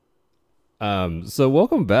So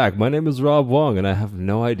welcome back. My name is Rob Wong, and I have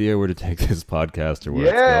no idea where to take this podcast or where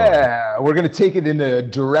it's going. Yeah, we're gonna take it in the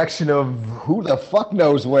direction of who the fuck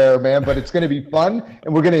knows where, man. But it's gonna be fun,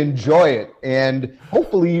 and we're gonna enjoy it, and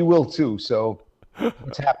hopefully you will too. So,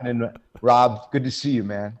 what's happening, Rob? Good to see you,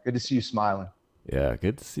 man. Good to see you smiling. Yeah,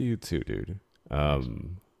 good to see you too, dude.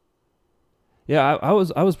 Um, yeah, I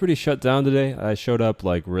was pretty shut down today. I showed up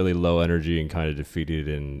like really low energy and kind of defeated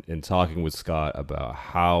in talking with Scott about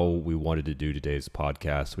how we wanted to do today's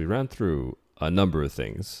podcast. We ran through a number of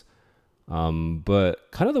things.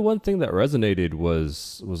 But kind of the one thing that resonated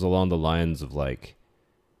was along the lines of like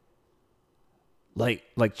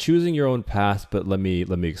choosing your own path, but let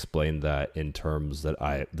me explain that in terms that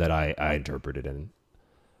I interpreted in.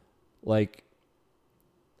 Like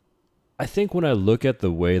I think when I look at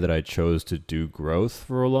the way that I chose to do growth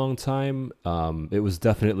for a long time, it was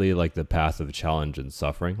definitely like the path of challenge and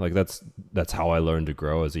suffering. Like that's how I learned to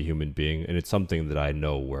grow as a human being, and it's something that I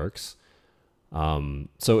know works.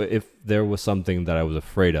 So if there was something that I was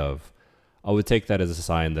afraid of, I would take that as a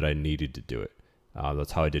sign that I needed to do it.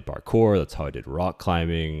 That's how I did parkour. That's how I did rock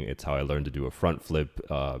climbing. It's how I learned to do a front flip,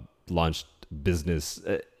 launched business.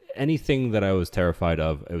 Anything that I was terrified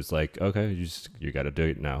of, it was like, okay, you got to do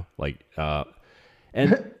it now.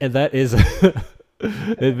 And that is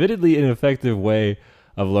admittedly an effective way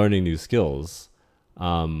of learning new skills.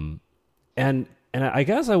 Um, and I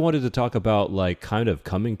guess I wanted to talk about like kind of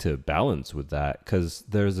coming to balance with that because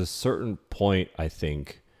there's a certain point I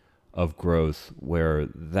think of growth where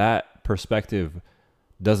that perspective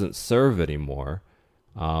doesn't serve anymore,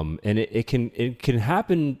 and it can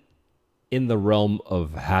happen in the realm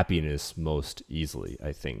of happiness most easily.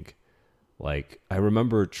 I think like I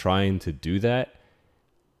remember trying to do that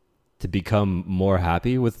to become more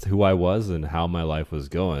happy with who I was and how my life was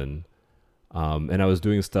going, and I was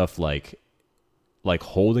doing stuff like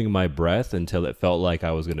holding my breath until it felt like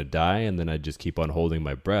I was going to die. And then I'd just keep on holding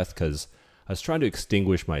my breath because I was trying to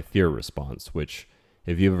extinguish my fear response, which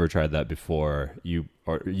if you've ever tried that before, you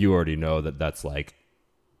already know that that's like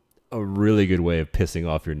a really good way of pissing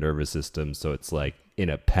off your nervous system. So it's like in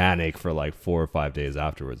a panic for like 4 or 5 days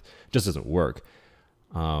afterwards. It just doesn't work.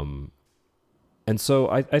 Um, and so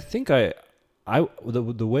I think the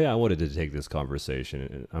way I wanted to take this conversation,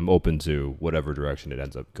 and I'm open to whatever direction it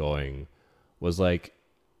ends up going, was like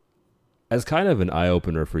as kind of an eye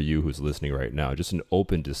opener for you who's listening right now, just an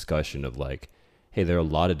open discussion of like, hey, there are a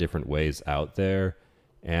lot of different ways out there,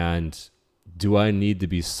 and do I need to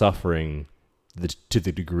be suffering to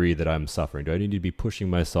the degree that I'm suffering? Do I need to be pushing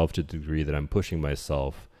myself to the degree that I'm pushing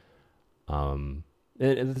myself? And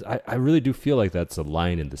I really do feel like that's a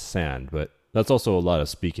line in the sand, but that's also a lot of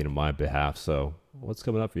speaking on my behalf. So what's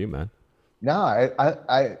coming up for you, man? No,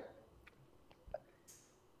 I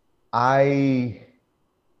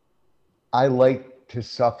I like to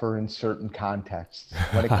suffer in certain contexts.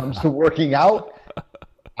 When it comes to working out,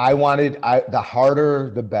 the harder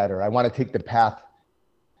the better. I want to take the path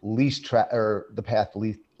least traveled.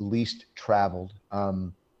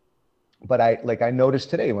 But I noticed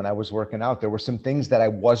today when I was working out, there were some things that I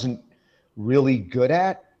wasn't really good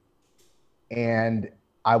at, and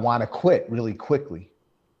I want to quit really quickly.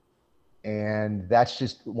 And that's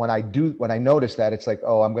just when I notice that, it's like,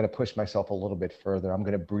 oh, I'm going to push myself a little bit further. I'm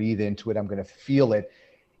going to breathe into it. I'm going to feel it,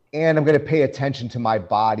 and I'm going to pay attention to my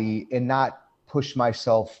body and not push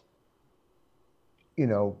myself, you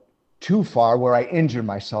know, too far where I injure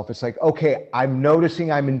myself. It's like, okay, I'm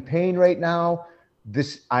noticing I'm in pain right now.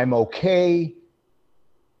 I'm okay.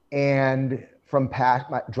 And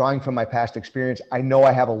drawing from my past experience, I know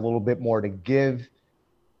I have a little bit more to give.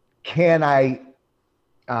 Can I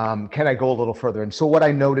can I go a little further? And so what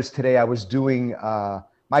I noticed today, I was doing,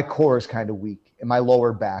 my core is kind of weak in my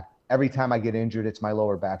lower back. Every time I get injured, it's my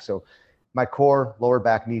lower back. So my lower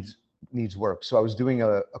back needs work. So I was doing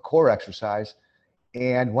a core exercise.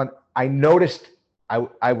 And when I noticed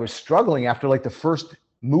I was struggling after like the first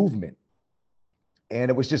movement, and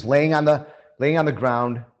it was just laying on the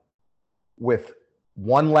ground with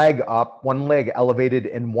one leg up, one leg elevated,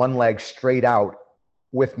 and one leg straight out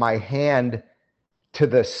with my hand to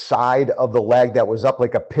the side of the leg that was up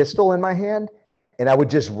like a pistol in my hand. And I would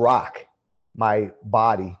just rock my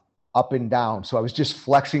body up and down. So I was just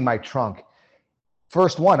flexing my trunk.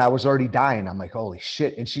 First one, I was already dying. I'm like, holy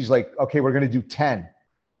shit. And she's like, okay, we're going to do 10.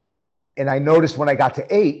 And I noticed when I got to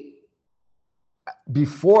 8,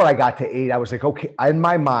 before I got to 8, I was like, okay, in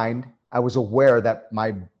my mind, I was aware that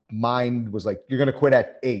my mind was like, you're going to quit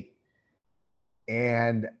at 8.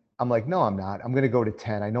 And I'm like, no, I'm not. I'm going to go to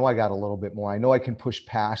 10. I know I got a little bit more. I know I can push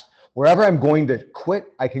past wherever I'm going to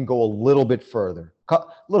quit. I can go a little bit further, a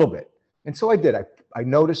little bit. And so I did. I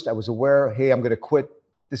noticed, I was aware, hey, I'm going to quit.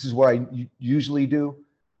 This is where I usually do,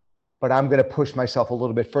 but I'm going to push myself a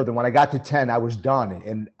little bit further. When I got to 10, I was done.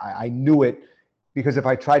 And I knew it, because if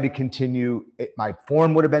I tried to continue, my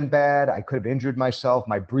form would have been bad. I could have injured myself.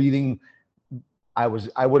 My breathing, I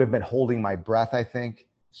would have been holding my breath, I think.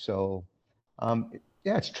 So,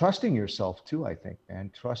 yeah, it's trusting yourself too, I think,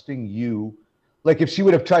 man. Trusting you. Like if she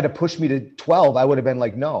would have tried to push me to 12, I would have been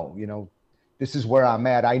like, no, this is where I'm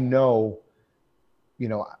at. I know,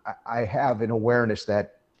 I have an awareness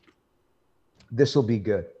that this will be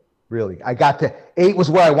good. Really. I got to 8 was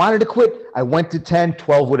where I wanted to quit. I went to 10,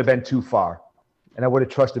 12 would have been too far. And I would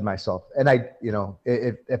have trusted myself. And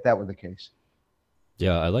if that were the case.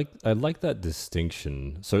 Yeah, I like that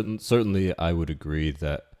distinction. Certainly I would agree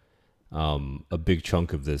that a big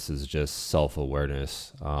chunk of this is just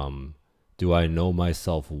self-awareness. Do I know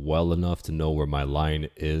myself well enough to know where my line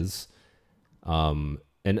is?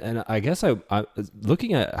 And I guess I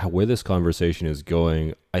looking at where this conversation is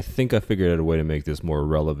going, I think I figured out a way to make this more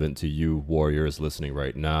relevant to you warriors listening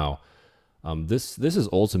right now. This is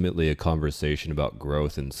ultimately a conversation about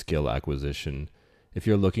growth and skill acquisition. If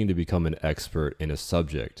you're looking to become an expert in a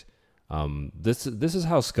subject, this is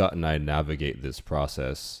how Scott and I navigate this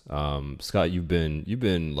process. Scott, you've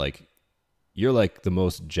been like, you're like the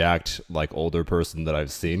most jacked, like older person that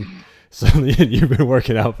I've seen. So you've been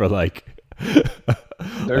working out for like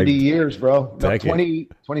 30 years, bro. No,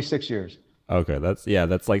 26 years. Okay,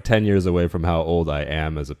 that's like 10 years away from how old I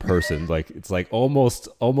am as a person. Like it's like almost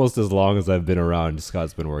as long as I've been around,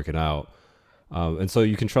 Scott's been working out. And so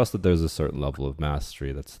you can trust that there's a certain level of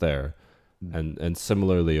mastery that's there. And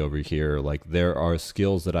similarly over here, like there are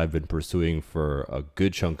skills that I've been pursuing for a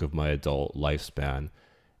good chunk of my adult lifespan.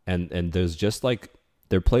 And there's just like,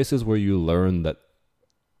 there are places where you learn that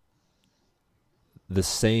the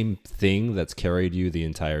same thing that's carried you the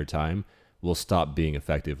entire time will stop being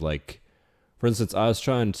effective. Like, for instance, I was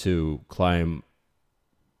trying to climb,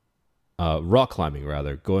 rock climbing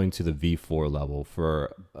rather, going to the V4 level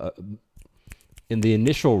for, in the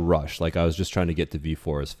initial rush, like I was just trying to get to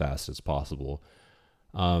V4 as fast as possible.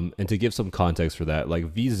 And to give some context for that,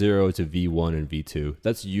 like V0 to V1 and V2,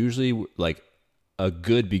 that's usually like a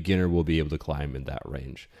good beginner will be able to climb in that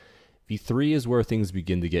range. V3 is where things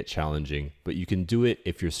begin to get challenging, but you can do it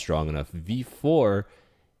if you're strong enough. V4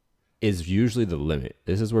 is usually the limit.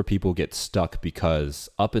 This is where people get stuck because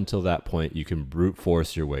up until that point, you can brute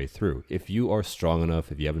force your way through. If you are strong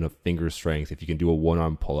enough, if you have enough finger strength, if you can do a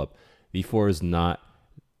one-arm pull-up, V4 is not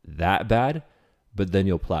that bad, but then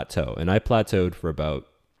you'll plateau. And I plateaued for about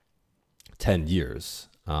 10 years.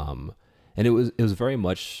 And it was very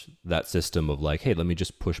much that system of like, hey, let me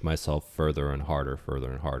just push myself further and harder.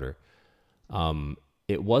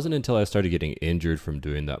 It wasn't until I started getting injured from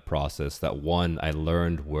doing that process that one, I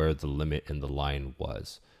learned where the limit in the line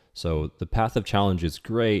was. So the path of challenge is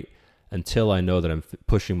great until I know that I'm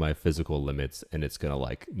pushing my physical limits and it's going to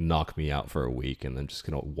like knock me out for a week and then just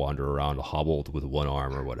going to wander around hobbled with one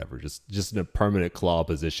arm or whatever, just in a permanent claw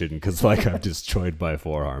position because like I'm destroyed by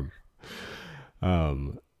forearm.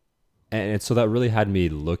 And so that really had me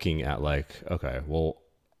looking at like, okay, well,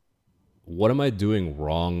 what am I doing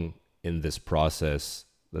wrong in this process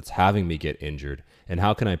that's having me get injured? And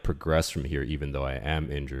how can I progress from here even though I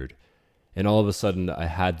am injured? And all of a sudden I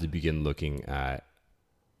had to begin looking at,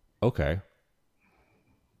 okay,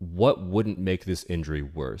 what wouldn't make this injury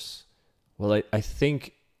worse? Well, I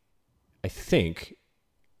think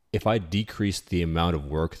if I decreased the amount of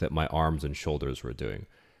work that my arms and shoulders were doing.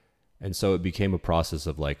 And so it became a process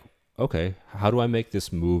of like, okay, how do I make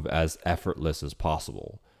this move as effortless as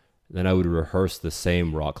possible? Then I would rehearse the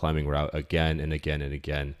same rock climbing route again and again and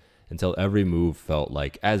again until every move felt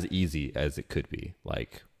like as easy as it could be.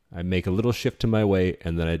 Like I make a little shift to my weight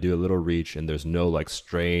and then I do a little reach and there's no like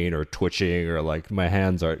strain or twitching or like my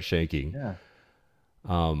hands aren't shaking. Yeah.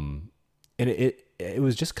 And it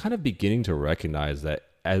was just kind of beginning to recognize that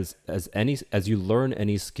as you learn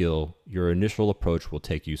any skill, your initial approach will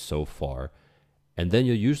take you so far. And then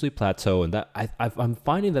you'll usually plateau, and that I'm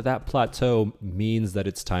finding that plateau means that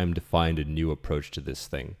it's time to find a new approach to this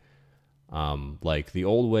thing. Like the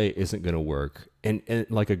old way isn't going to work. And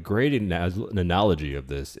like a great analogy of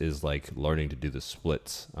this is like learning to do the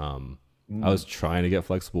splits. I was trying to get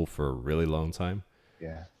flexible for a really long time.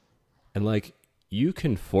 Yeah. And like you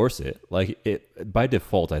can force it. Like it by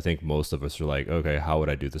default, I think most of us are like, okay, how would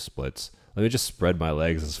I do the splits? Let me just spread my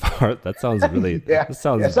legs as far. That sounds really. Yeah. That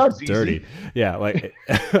sounds dirty. Easy. Yeah, like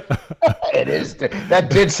it is. That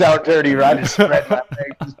did sound dirty, right? To spread my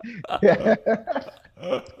legs.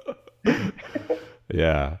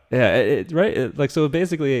 Right. Like, so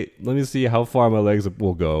basically, let me see how far my legs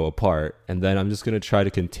will go apart, and then I'm just gonna try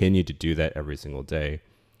to continue to do that every single day.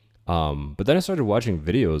 But then I started watching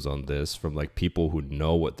videos on this from like people who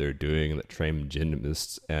know what they're doing, that train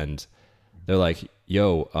gymnasts, and they're like,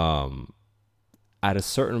 "Yo, at a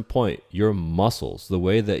certain point, your muscles, the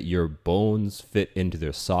way that your bones fit into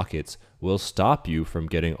their sockets, will stop you from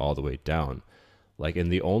getting all the way down. Like,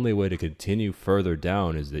 and the only way to continue further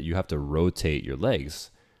down is that you have to rotate your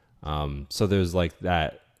legs. So there's like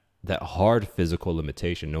that hard physical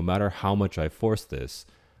limitation. No matter how much I force this,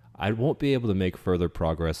 I won't be able to make further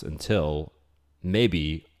progress until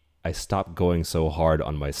maybe I stop going so hard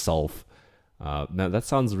on myself. Now that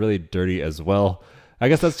sounds really dirty as well. I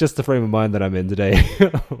guess that's just the frame of mind that I'm in today.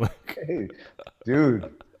 Like, Hey,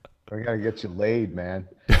 dude, we gotta get you laid, man.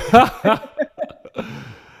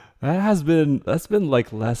 that's been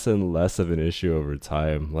like less and less of an issue over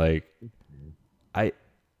time. Like, I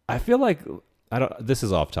I feel like I don't. This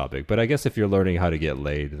is off topic, but I guess if you're learning how to get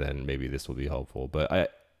laid, then maybe this will be helpful.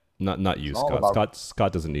 But not you, It's all Scott. about.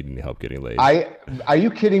 Scott doesn't need any help getting laid. I Are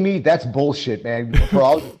you kidding me? That's bullshit, man. For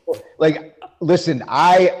all like, listen,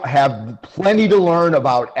 I have plenty to learn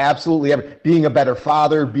about absolutely being a better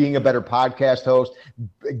father, being a better podcast host,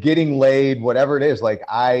 getting laid, whatever it is. Like,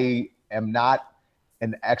 I am not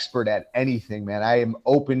an expert at anything, man. I am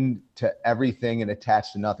open to everything and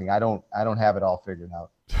attached to nothing. I don't have it all figured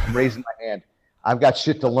out. I'm raising my hand. I've got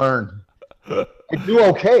shit to learn. I do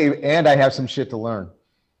okay, and I have some shit to learn.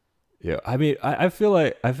 Yeah, I mean, I feel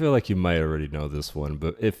like you might already know this one,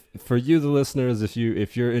 but if for you, the listeners, if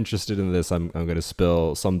you're interested in this, I'm gonna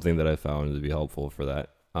spill something that I found to be helpful for that.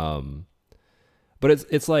 But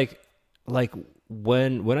it's like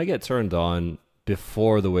when I get turned on,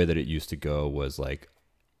 before, the way that it used to go was like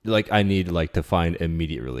I need like to find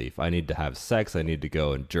immediate relief. I need to have sex. I need to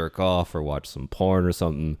go and jerk off or watch some porn or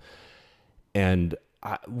something. And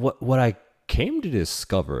what I came to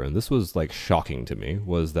discover, and this was like shocking to me,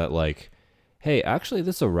 was that like, hey, actually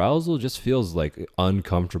this arousal just feels like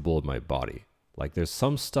uncomfortable in my body. Like there's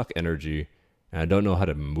some stuck energy and I don't know how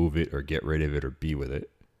to move it or get rid of it or be with it.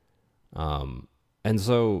 And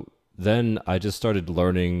so then I just started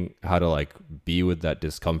learning how to like be with that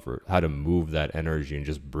discomfort, how to move that energy and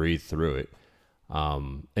just breathe through it.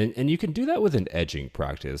 And you can do that with an edging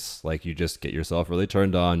practice. Like you just get yourself really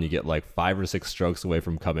turned on, you get like 5 or 6 strokes away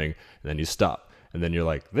from coming, and then you stop. And then you're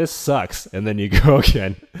like, this sucks. And then you go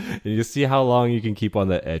again. And you see how long you can keep on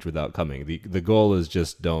that edge without coming. The goal is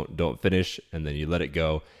just don't finish, and then you let it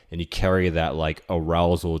go, and you carry that like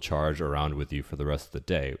arousal charge around with you for the rest of the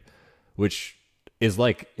day, which is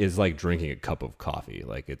like drinking a cup of coffee.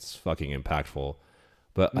 Like it's fucking impactful.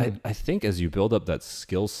 But I think as you build up that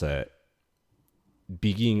skill set,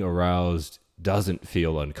 being aroused doesn't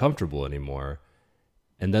feel uncomfortable anymore,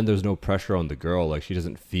 and then there's no pressure on the girl. Like she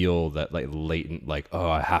doesn't feel that like latent like, oh,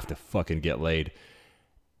 I have to fucking get laid.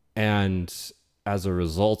 And as a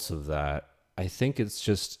result of that, I think it's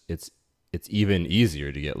even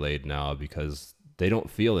easier to get laid now, because they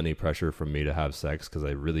don't feel any pressure from me to have sex, because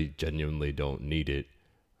I really genuinely don't need it.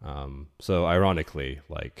 So ironically,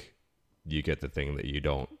 like, you get the thing that you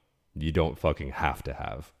don't fucking have to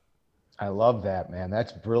have. I love that, man.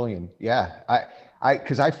 That's brilliant. Yeah.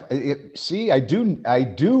 Cause I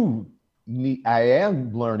do need, I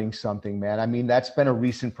am learning something, man. I mean, that's been a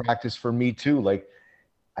recent practice for me too. Like,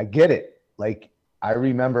 I get it. Like, I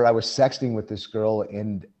remember I was sexting with this girl,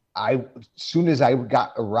 and as soon as I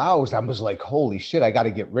got aroused, I was like, holy shit, I got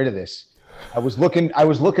to get rid of this. I was looking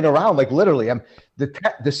around, like literally, the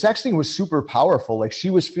sexting was super powerful. Like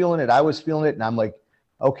she was feeling it, I was feeling it. And I'm like,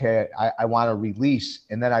 okay, I want to release.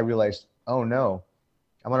 And then I realized, oh no,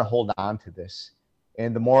 I'm going to hold on to this.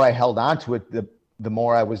 And the more I held on to it, the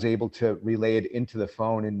more I was able to relay it into the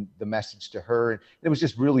phone and the message to her. And it was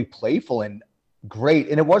just really playful and great.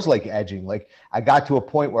 And it was like edging. Like I got to a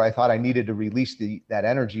point where I thought I needed to release that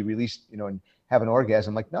energy, and have an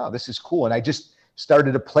orgasm. Like, no, this is cool. And I just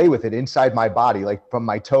started to play with it inside my body, like from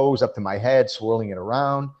my toes up to my head, swirling it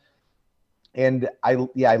around. And I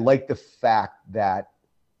like the fact that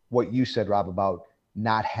what you said, Rob, about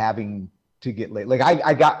not having to get laid. Like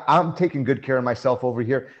I'm taking good care of myself over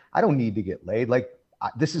here. I don't need to get laid. Like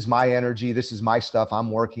this is my energy. This is my stuff. I'm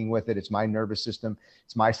working with it. It's my nervous system.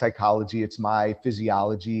 It's my psychology. It's my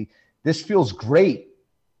physiology. This feels great.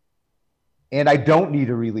 And I don't need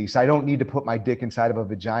a release. I don't need to put my dick inside of a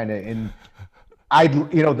vagina. And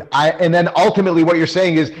and then ultimately what you're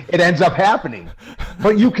saying is it ends up happening.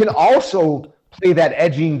 But you can also play that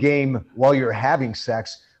edging game while you're having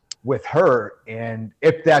sex with her. And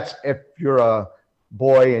if you're a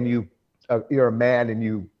boy and you you're a man and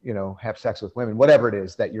you know, have sex with women, whatever it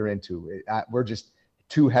is that you're into. We're just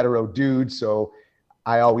two hetero dudes, so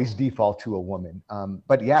I always default to a woman.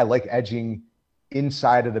 But yeah, I like edging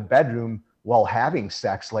inside of the bedroom while having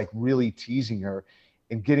sex, like really teasing her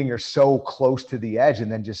and getting her so close to the edge,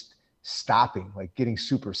 and then just stopping, like getting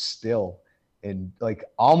super still, and like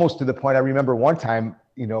almost to the point. I remember one time,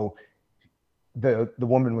 you know, the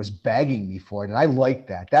woman was begging me for it, and I liked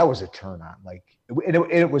that. That was a turn on. Like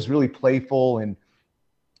it was really playful, and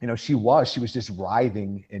you know, she was just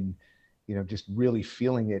writhing and, you know, just really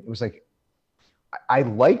feeling it. It was like I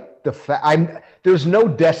like the fact there's no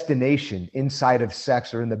destination inside of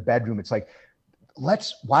sex or in the bedroom. It's like,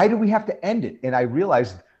 why do we have to end it? And I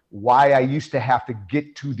realized why I used to have to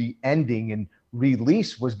get to the ending and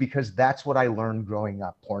release was because that's what I learned growing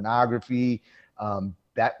up. Pornography,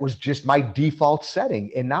 that was just my default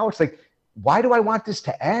setting. And now it's like, why do I want this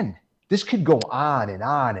to end? This could go on and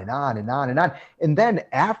on and on and on and on. And then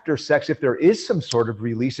after sex, if there is some sort of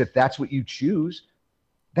release, if that's what you choose,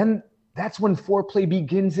 then that's when foreplay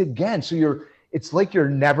begins again. So it's like you're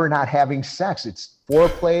never not having sex. It's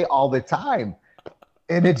foreplay all the time.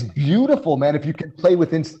 And it's beautiful, man. If you can play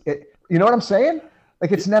within it, you know what I'm saying?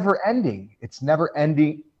 Like it's never ending. It's never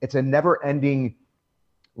ending. It's a never ending,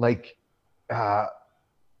 like,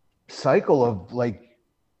 cycle of like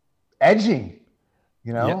edging,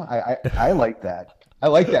 you know. Yeah. I like that. I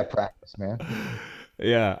like that practice, man.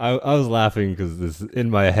 Yeah, I was laughing because this in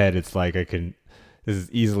my head, it's like this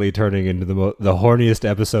is easily turning into the horniest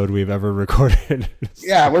episode we've ever recorded.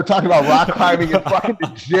 Yeah, we're talking about rock climbing and fucking the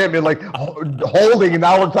gym and like holding, and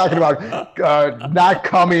now we're talking about not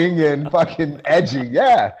coming and fucking edging.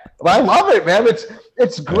 Yeah, but I love it, man.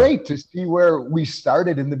 It's great to see where we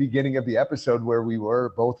started in the beginning of the episode, where we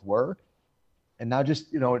both were, and now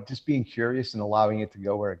just, you know, just being curious and allowing it to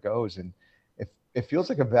go where it goes. And it feels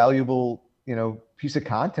like a valuable, you know, piece of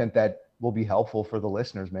content that will be helpful for the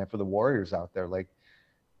listeners, man, for the warriors out there. Like,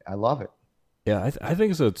 I love it. Yeah, I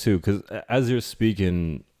think so too. Because as you're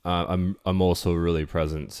speaking, I'm also really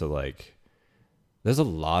present. So like, there's a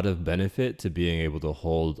lot of benefit to being able to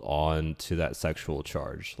hold on to that sexual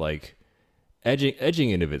charge. Like, edging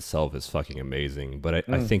in of itself is fucking amazing. But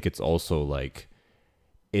I think it's also like,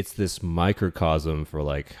 it's this microcosm for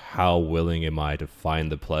like how willing am I to find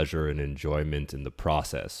the pleasure and enjoyment in the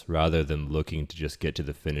process rather than looking to just get to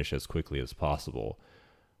the finish as quickly as possible.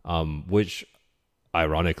 Which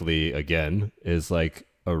ironically, again, is like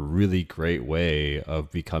a really great way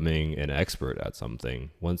of becoming an expert at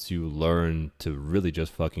something. Once you learn to really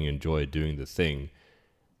just fucking enjoy doing the thing,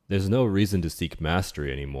 there's no reason to seek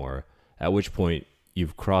mastery anymore, at which point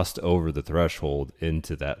you've crossed over the threshold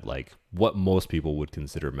into that, like, what most people would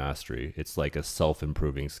consider mastery. It's like a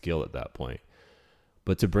self-improving skill at that point.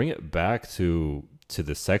 But to bring it back to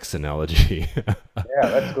the sex analogy. Yeah,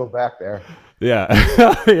 let's go back there. Yeah.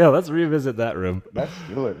 Yeah, let's revisit that room. Let's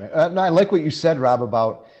do it, man. No, I like what you said, Rob,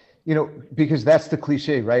 about, you know, because that's the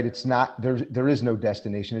cliche, right? It's not, there is no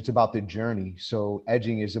destination. It's about the journey. So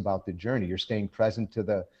edging is about the journey. You're staying present to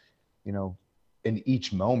the, you know, in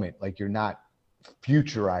each moment. Like, you're not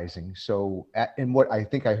futurizing. So, and what I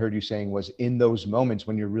think I heard you saying was, in those moments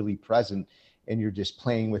when you're really present and you're just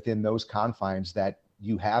playing within those confines, that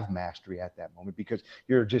you have mastery at that moment, because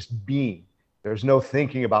you're just being. There's no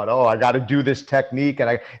thinking about, oh, I got to do this technique,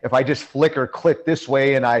 and if I just flick or click this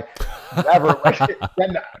way, and I whatever,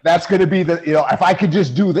 then that's going to be the, you know, if I could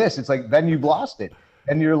just do this, it's like, then you've lost it,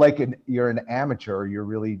 and you're like you're an amateur. You're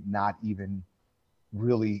really not even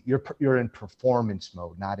really, you're in performance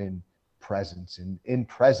mode, not in presence. And in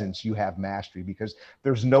presence, you have mastery, because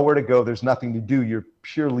there's nowhere to go, there's nothing to do. You're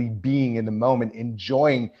purely being in the moment,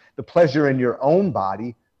 enjoying the pleasure in your own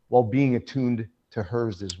body while being attuned to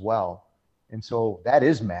hers as well. And so that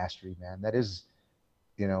is mastery, man. That is,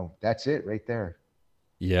 you know, that's it right there.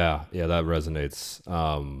 Yeah, that resonates.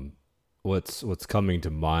 What's coming to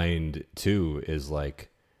mind too is like,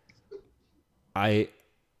 I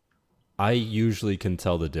usually can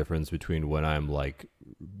tell the difference between when I'm like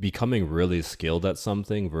becoming really skilled at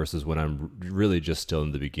something versus when I'm really just still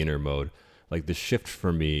in the beginner mode. Like, the shift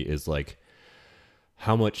for me is like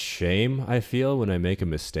how much shame I feel when I make a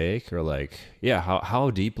mistake, or like, yeah,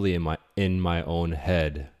 how deeply am I in my own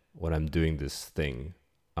head when I'm doing this thing.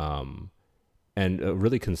 And a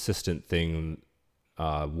really consistent thing,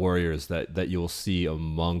 warriors, that you'll see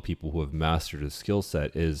among people who have mastered a skill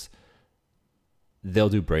set is they'll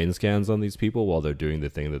do brain scans on these people while they're doing the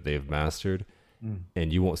thing that they've mastered.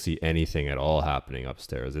 And you won't see anything at all happening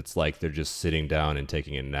upstairs. It's like they're just sitting down and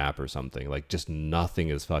taking a nap or something. Like, just nothing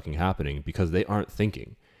is fucking happening, because they aren't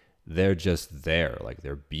thinking. They're just there, like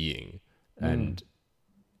they're being. And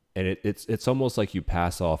and it's almost like you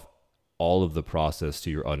pass off all of the process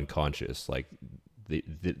to your unconscious, like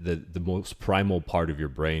the most primal part of your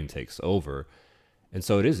brain takes over. And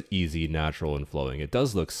so it is easy, natural, and flowing. It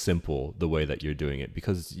does look simple the way that you're doing it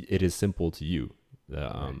because it is simple to you.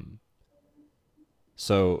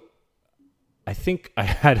 So I think I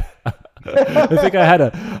had I think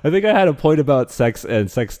I had a point about sex and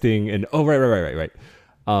sexting and oh right.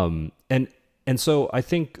 And so I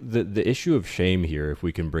think the issue of shame here, if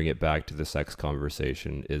we can bring it back to the sex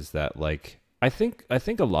conversation, is that like I think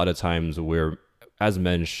a lot of times we're as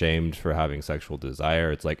men shamed for having sexual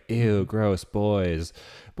desire. It's like, ew, gross, boys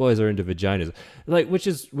are into vaginas, like which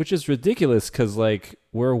is ridiculous because like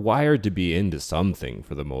we're wired to be into something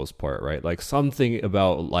for the most part, right? Like something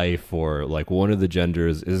about life or like one of the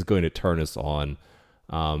genders is going to turn us on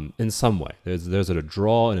in some way. There's a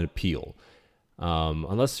draw and an appeal.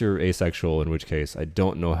 Unless you're asexual, in which case I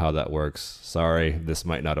don't know how that works. Sorry, this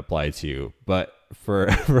might not apply to you. But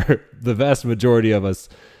for for the vast majority of us,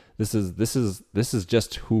 this is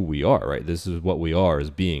just who we are, right? This is what we are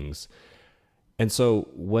as beings. And so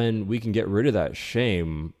when we can get rid of that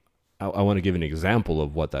shame, I want to give an example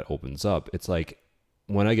of what that opens up. It's like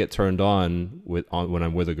when I get turned on when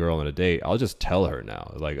I'm with a girl on a date, I'll just tell her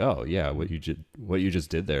now, like, oh yeah, what you just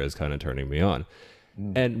did there is kind of turning me on.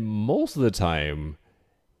 And most of the time,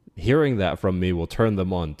 hearing that from me will turn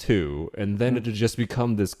them on too. And then it'll just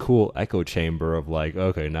become this cool echo chamber of like,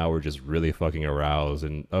 okay, now we're just really fucking aroused.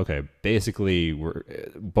 And okay, basically we're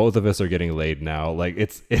both of us are getting laid now. Like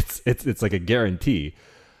it's like a guarantee.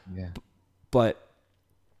 Yeah. But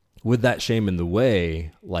with that shame in the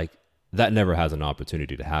way, like that never has an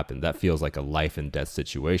opportunity to happen. That feels like a life and death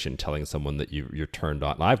situation, telling someone that you're turned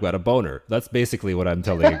on. I've got a boner. That's basically what I'm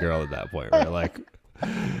telling a girl at that point, right? Like,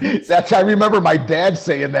 I remember my dad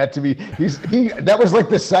saying that to me. That was like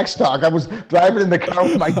the sex talk. I was driving in the car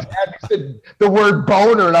with my dad. He said the word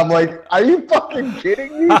boner, and I'm like, "Are you fucking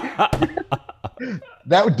kidding me?"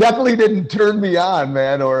 That definitely didn't turn me on,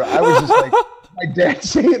 man. Or I was just like, my dad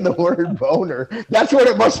saying the word boner. That's what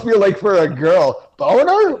it must feel like for a girl.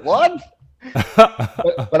 Boner? What?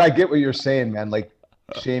 But I get what you're saying, man. Like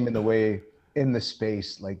shame in the way in the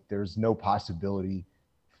space. Like there's no possibility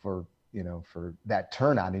for for that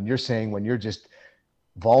turn on. And you're saying when you're just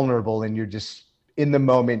vulnerable and you're just in the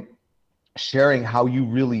moment sharing how you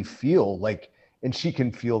really feel, like, and she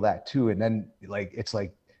can feel that too. And then it's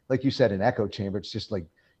like you said, an echo chamber. It's just like,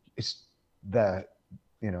 it's the,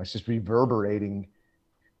 it's just reverberating,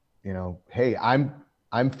 hey,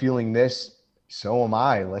 I'm feeling this. So am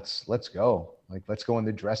I. Let's go. Like, let's go in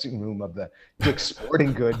the dressing room of the Dick's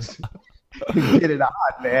Sporting Goods. Get it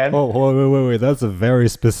on, man. Oh, wait. That's a very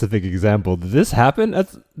specific example. Did this happen?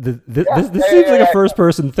 This seems like a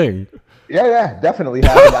first-person thing. Yeah, definitely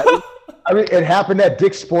happened. I mean, it happened at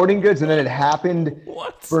Dick's Sporting Goods, and then it happened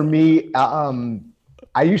for me.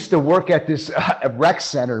 I used to work at this rec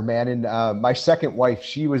center, man, and my second wife,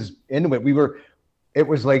 she was into it. It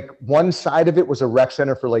was like one side of it was a rec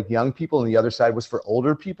center for like young people, and the other side was for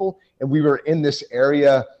older people, and we were in this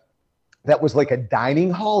area that was like a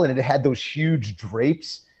dining hall, and it had those huge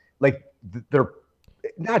drapes, like they're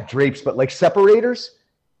not drapes, but like separators.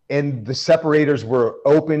 And the separators were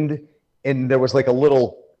opened, and there was like a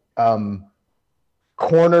little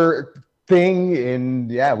corner thing.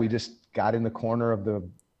 And yeah, we just got in the corner of the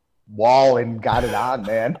wall and got it on,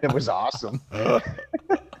 man. It was awesome.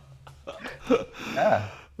 Yeah.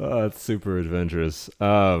 Oh, that's super adventurous.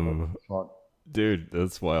 Dude,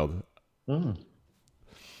 that's wild.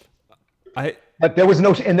 But there was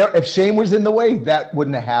no, and if shame was in the way, that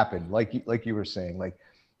wouldn't have happened. Like you were saying, like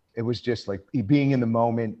it was just like being in the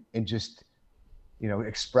moment and just,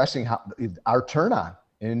 expressing how our turn on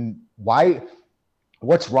and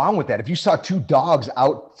what's wrong with that. If you saw two dogs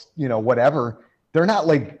out, whatever, they're not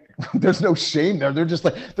like, there's no shame there. They're just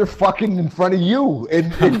like, they're fucking in front of you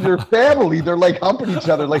and your family. They're like humping each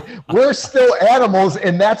other. Like, we're still animals,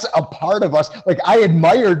 and that's a part of us. Like, I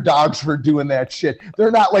admire dogs for doing that shit.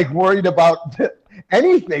 They're not like worried about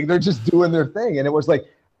anything. They're just doing their thing. And it was like,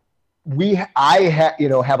 I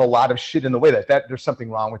have a lot of shit in the way that there's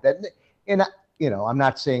something wrong with that. And I'm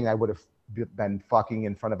not saying I would have been fucking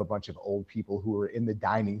in front of a bunch of old people who were in the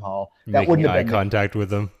dining hall. That wouldn't have been eye contact with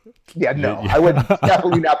them. Yeah, no, I would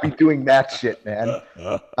definitely not be doing that shit, man.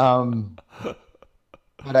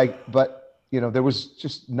 But there was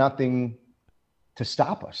just nothing to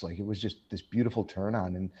stop us. Like, it was just this beautiful turn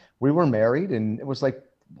on, and we were married, and it was like,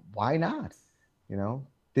 why not?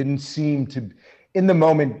 Didn't seem to, in the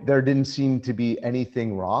moment, there didn't seem to be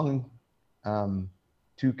anything wrong.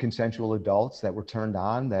 Two consensual adults that were turned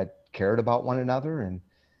on, that cared about one another, and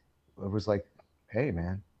it was like, hey,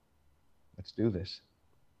 man, let's do this.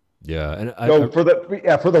 Yeah, and So for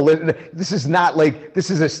the this is not like this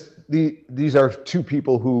is these are two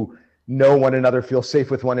people who know one another, feel safe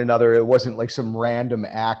with one another. It wasn't like some random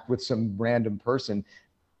act with some random person.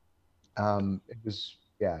 It was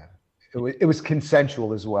it was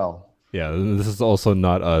consensual as well. yeah, this is also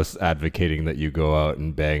not us advocating that you go out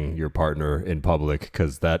and bang your partner in public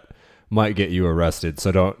because that might get you arrested.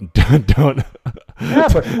 So don't Yeah,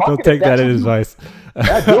 but fuck don't it, take that as advice.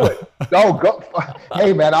 yeah, do it. No, go.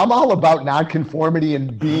 Hey, man, I'm all about nonconformity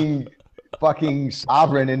and being fucking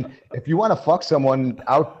sovereign. And if you want to fuck someone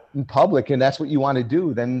out in public and that's what you want to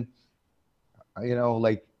do, then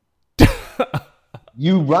like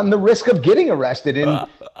you run the risk of getting arrested. And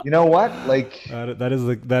you know what? Like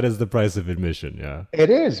That is the price of admission. Yeah.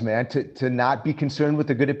 it is, man, to not be concerned with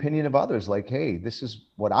the good opinion of others. Like, hey, this is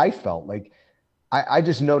what I felt like. I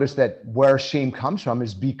just noticed that where shame comes from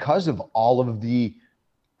is because of all of the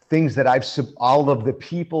things that all of the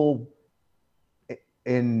people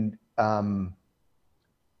in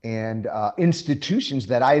and institutions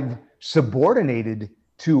that I've subordinated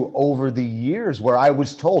to over the years, where I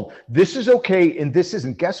was told this is okay and this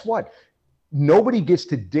isn't. Guess what? Nobody gets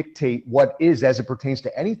to dictate what is as it pertains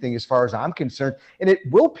to anything, as far as I'm concerned, and it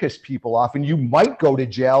will piss people off. And you might go to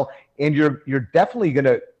jail, and you're definitely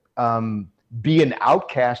going to be an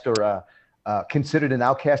outcast or considered an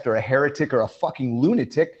outcast or a heretic or a fucking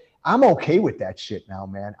lunatic. I'm okay with that shit now,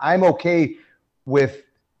 man. I'm okay with,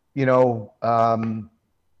 I'm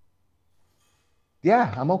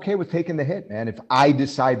okay with taking the hit, man. If I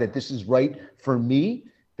decide that this is right for me,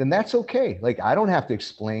 then that's okay. Like, I don't have to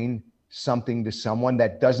explain something to someone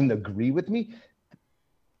that doesn't agree with me.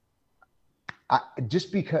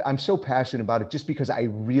 Just because I'm so passionate about it, just because I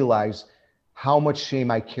realize how much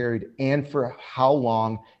shame I carried and for how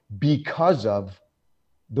long, because of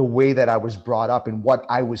the way that I was brought up and what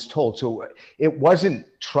I was told. So it wasn't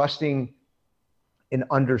trusting and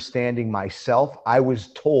understanding myself. I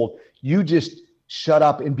was told, you just shut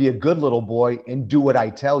up and be a good little boy and do what I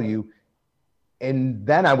tell you. And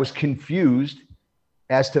then I was confused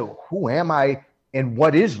as to who am I and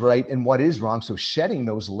what is right and what is wrong. So shedding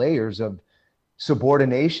those layers of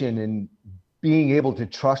subordination and being able to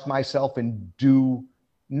trust myself and do,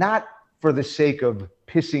 not for the sake of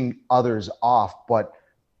pissing others off, but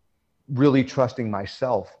really trusting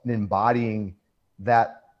myself and embodying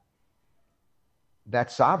that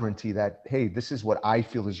sovereignty, that, hey, this is what I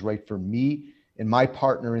feel is right for me and my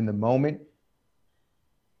partner in the moment.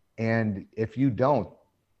 And if you don't,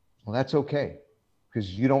 well, that's okay,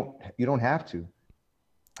 because you don't have to.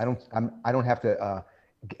 I don't have to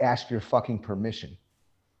ask your fucking permission.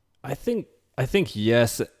 I think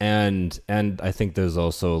yes, and I think there's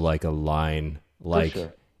also like a line, like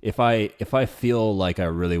sure. if I feel like I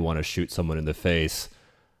really want to shoot someone in the face,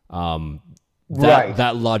 Right.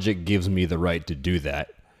 that logic gives me the right to do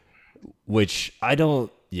that, which I don't.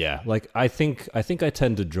 Yeah, like I think I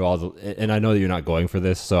tend to draw and I know that you're not going for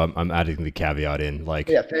this, so I'm adding the caveat in. Like,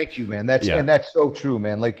 Yeah, thank you, man. That's so true,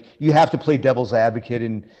 man. Like, you have to play devil's advocate,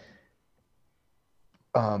 and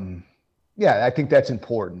I think that's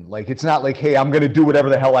important. Like, it's not like, hey, I'm gonna do whatever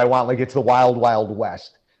the hell I want. Like, it's the wild, wild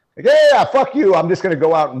west. Like, yeah, fuck you. I'm just gonna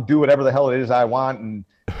go out and do whatever the hell it is I want. And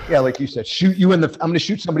yeah, like you said, I'm gonna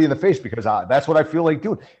shoot somebody in the face because that's what I feel like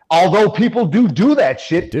doing. Although people do that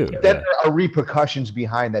shit, then there are repercussions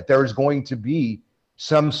behind that. There is going to be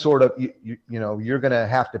some sort of, you're gonna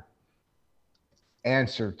have to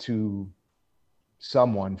answer to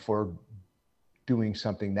someone for doing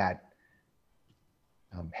something that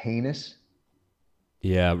heinous.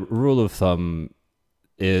 Yeah, rule of thumb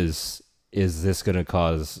is this going to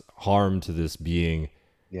cause harm to this being?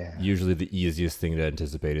 Yeah. Usually the easiest thing to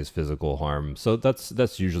anticipate is physical harm. So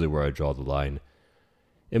that's usually where I draw the line.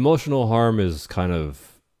 Emotional harm is kind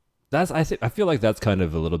of, I feel like that's kind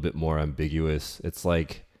of a little bit more ambiguous. It's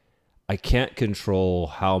like I can't control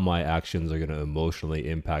how my actions are going to emotionally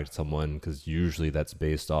impact someone, because usually that's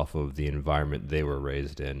based off of the environment they were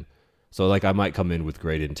raised in. So like I might come in with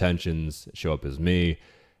great intentions, show up as me,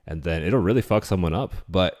 and then it'll really fuck someone up.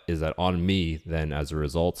 But is that on me then as a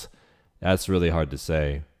result? That's really hard to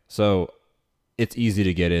say. So it's easy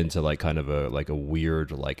to get into like kind of a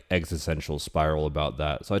weird like existential spiral about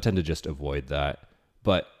that. So I tend to just avoid that.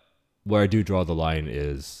 But where I do draw the line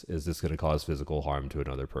is this going to cause physical harm to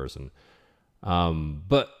another person?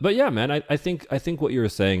 But yeah, man, I think what you were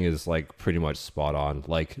saying is like pretty much spot on.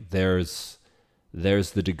 Like there's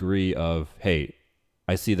the degree of, hey,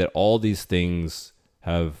 I see that all these things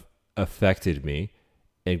have affected me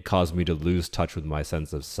and caused me to lose touch with my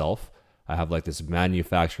sense of self. I have like this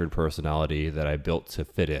manufactured personality that I built to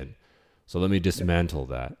fit in. So let me dismantle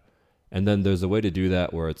that. And then there's a way to do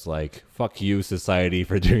that where it's like, fuck you, society,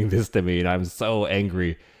 for doing this to me. And I'm so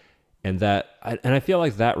angry. And I feel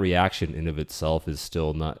like that reaction in of itself is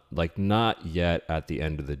still not yet at the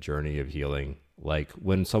end of the journey of healing. Like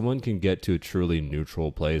when someone can get to a truly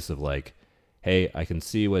neutral place of like, hey, I can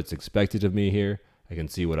see what's expected of me here. I can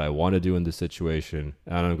see what I want to do in this situation.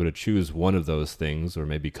 And I'm going to choose one of those things or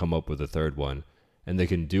maybe come up with a third one. And they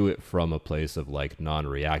can do it from a place of like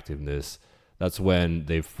non-reactiveness. That's when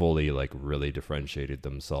they've fully like really differentiated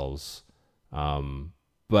themselves.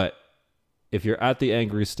 But if you're at the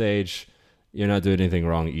angry stage, you're not doing anything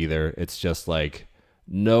wrong either. It's just like,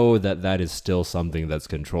 know that that is still something that's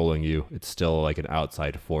controlling you. It's still like an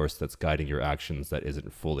outside force that's guiding your actions that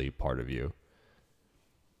isn't fully part of you.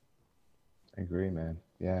 I agree, man.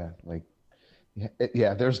 Yeah. Like,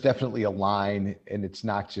 yeah, there's definitely a line, and it's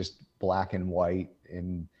not just black and white.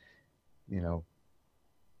 And, you know,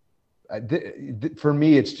 for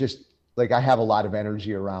me, it's just like, I have a lot of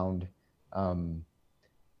energy around,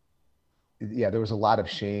 yeah, there was a lot of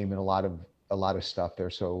shame and a lot of stuff there.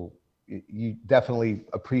 So you definitely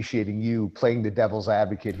appreciating you playing the devil's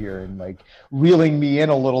advocate here and like reeling me in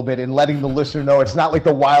a little bit and letting the listener know it's not like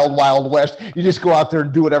the wild, wild west. You just go out there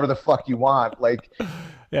and do whatever the fuck you want. Like,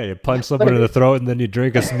 yeah, you punch someone in the throat and then you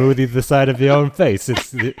drink a smoothie the side of your own face.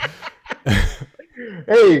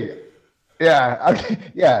 Hey, yeah,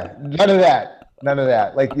 yeah, none of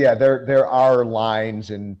that. Like, yeah, there are lines,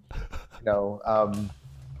 and you know,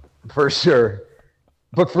 for sure.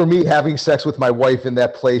 But for me, having sex with my wife in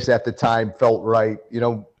that place at the time felt right. You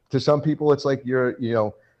know, to some people, it's like you're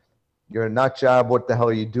a nut job. What the hell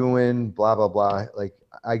are you doing? Blah blah blah. Like,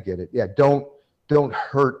 I get it. Yeah, don't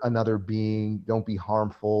hurt another being. Don't be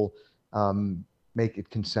harmful. Make it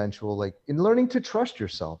consensual. Like, in learning to trust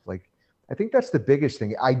yourself. Like, I think that's the biggest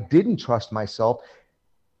thing. I didn't trust myself,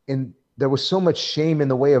 and there was so much shame in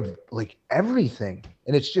the way of like everything.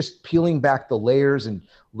 And it's just peeling back the layers and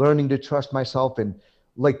learning to trust myself. And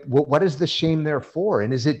like, what is the shame there for?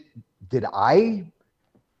 And is it,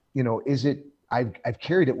 I've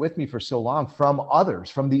carried it with me for so long from others,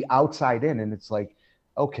 from the outside in. And it's like,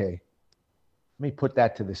 okay, let me put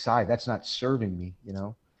that to the side. That's not serving me, you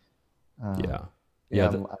know?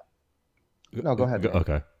 Yeah. No, go ahead. Man.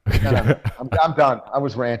 Okay. No, I'm done. I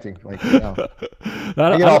was ranting. Like, you know,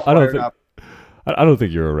 I don't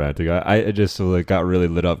think you were ranting. I just like got really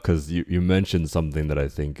lit up because you mentioned something that I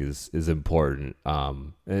think is important.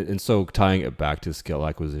 And so tying it back to skill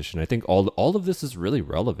acquisition, I think all of this is really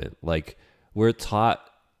relevant. Like, we're taught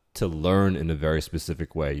to learn in a very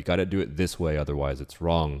specific way. You got to do it this way, otherwise it's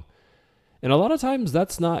wrong. And a lot of times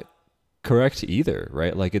that's not correct either,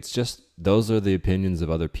 right? Like, it's just, those are the opinions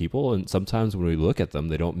of other people, and sometimes when we look at them,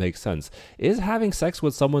 they don't make sense. Is having sex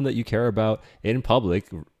with someone that you care about in public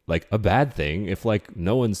like a bad thing if like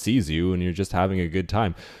no one sees you and you're just having a good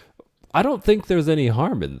time? I don't think there's any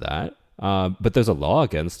harm in that, but there's a law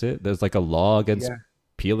against it. There's like a law against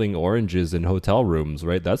peeling oranges in hotel rooms,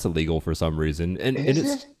 right? That's illegal for some reason. And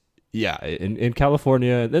it's yeah, in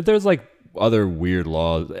California there's like other weird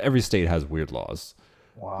laws. Every state has weird laws.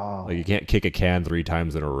 Wow. Like, you can't kick a can 3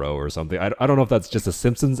 times in a row or something. I don't know if that's just a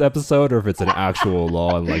Simpsons episode or if it's an actual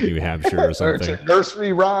law in like New Hampshire or something. Or it's a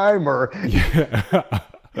nursery rhyme or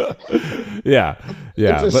yeah.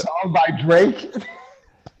 It's a song by Drake.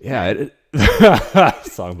 Yeah,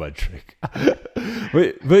 song by Drake.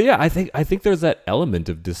 but yeah, I think there's that element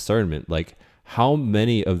of discernment. Like, how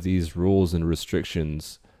many of these rules and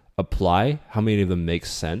restrictions apply? How many of them make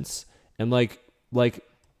sense? And like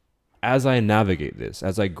as I navigate this,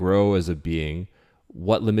 as I grow as a being,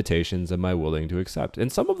 what limitations am I willing to accept?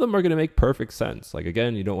 And some of them are going to make perfect sense. Like,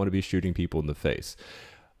 again, you don't want to be shooting people in the face.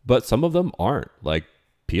 But some of them aren't. Like,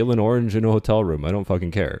 peel an orange in a hotel room. I don't fucking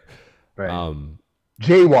care. Right.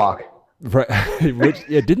 Jaywalk. Right.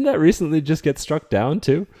 Didn't that recently just get struck down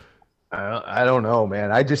too? I don't know, man.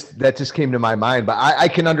 That just came to my mind. But I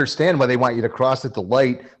can understand why they want you to cross at the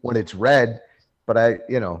light when it's red. But I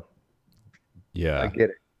get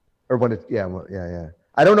it. Or when it, yeah.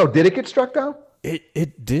 I don't know. Did it get struck down?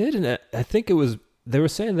 It did, and I think it was. They were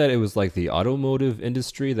saying that it was like the automotive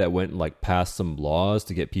industry that went like passed some laws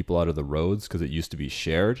to get people out of the roads because it used to be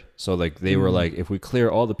shared. So like they were like, if we clear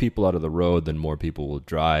all the people out of the road, then more people will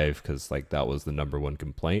drive, because like that was the number one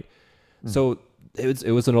complaint. So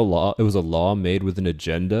it was a law. It was a law made with an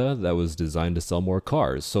agenda that was designed to sell more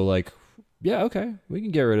cars. So like, yeah, okay, we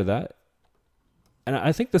can get rid of that. And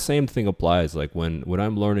I think the same thing applies. Like when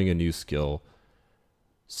I'm learning a new skill,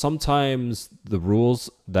 sometimes the rules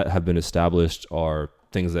that have been established are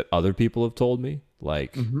things that other people have told me.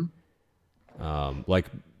 Like, like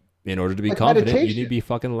in order to be confident, meditation. You need to be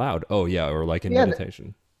fucking loud. Oh yeah, or like in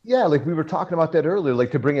meditation. Yeah, like we were talking about that earlier,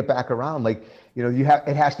 like to bring it back around, like, you have,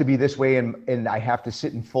 it has to be this way, and I have to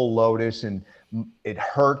sit in full lotus, and it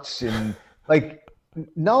hurts, and like,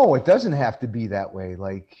 no, it doesn't have to be that way.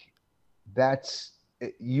 Like, that's,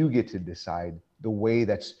 you get to decide the way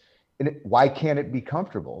that's, and why can't it be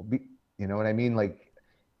comfortable? You know what I mean? Like,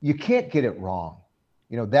 you can't get it wrong.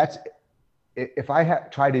 That's, if I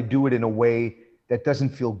try to do it in a way that doesn't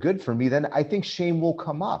feel good for me, then I think shame will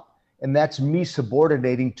come up. And that's me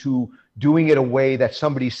subordinating to doing it a way that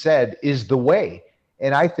somebody said is the way.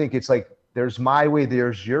 And I think it's like, there's my way,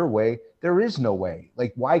 there's your way. There is no way.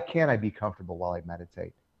 Like, why can't I be comfortable while I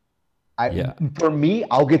meditate? Yeah. For me,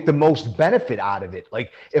 I'll get the most benefit out of it.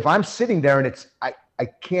 Like, if I'm sitting there and I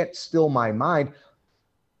can't still my mind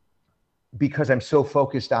because I'm so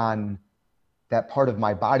focused on that part of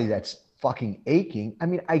my body that's fucking aching. I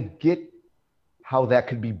mean, I get how that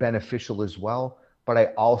could be beneficial as well, but I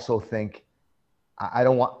also think I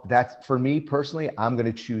don't want that. For me personally, I'm going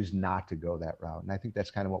to choose not to go that route. And I think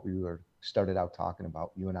that's kind of what we were started out talking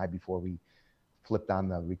about, you and I, before we flipped on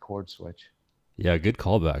the record switch. Yeah, good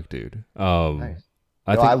callback, dude. Nice.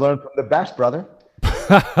 I I think learned from the best, brother.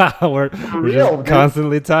 we're, For we're real, just dude.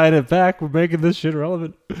 constantly tying it back. We're making this shit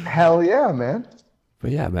relevant. Hell yeah, man.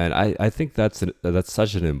 But yeah, man, I think that's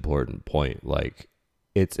such an important point. Like,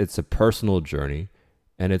 it's a personal journey,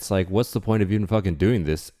 and it's like, what's the point of even fucking doing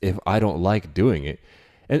this if I don't like doing it?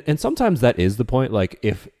 And sometimes that is the point. Like,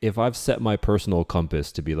 if I've set my personal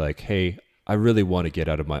compass to be like, hey, I really want to get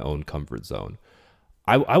out of my own comfort zone,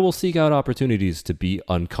 I will seek out opportunities to be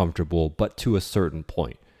uncomfortable, but to a certain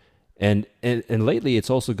point. And lately, it's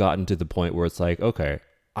also gotten to the point where it's like, okay,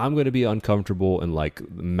 I'm going to be uncomfortable in like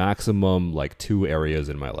maximum like two areas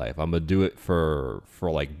in my life. I'm going to do it for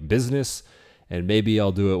like business, and maybe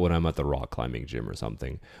I'll do it when I'm at the rock climbing gym or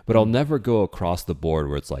something. But I'll never go across the board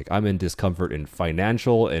where it's like I'm in discomfort in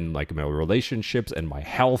financial and like my relationships and my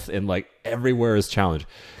health, and like everywhere is challenged,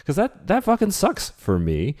 because that fucking sucks for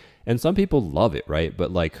me. And some people love it, right?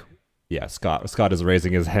 But like, yeah, Scott is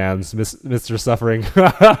raising his hands, Mr. Suffering.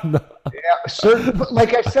 Yeah, certain, but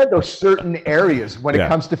like I said, those certain areas when it Yeah.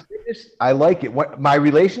 comes to fitness, I like it. What my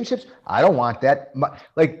relationships, I don't want that.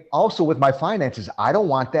 Like also with my finances, I don't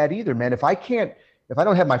want that either, man. If I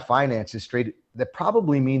don't have my finances straight, that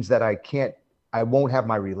probably means that I won't have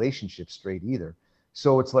my relationship straight either.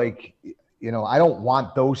 So it's like, I don't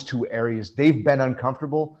want those two areas. They've been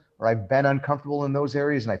uncomfortable, or I've been uncomfortable in those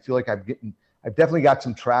areas, and I feel like I've definitely got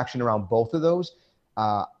some traction around both of those.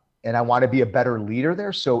 And I want to be a better leader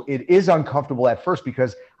there. So it is uncomfortable at first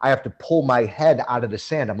because I have to pull my head out of the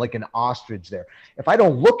sand. I'm like an ostrich there. If I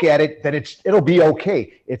don't look at it, then it'll be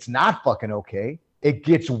okay. It's not fucking okay. It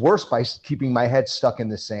gets worse by keeping my head stuck in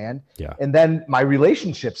the sand. Yeah. And then my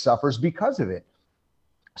relationship suffers because of it.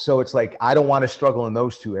 So it's like, I don't want to struggle in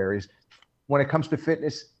those two areas. When it comes to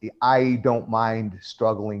fitness, I don't mind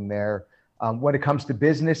struggling there. When it comes to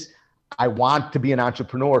business, I want to be an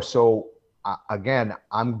entrepreneur. So again,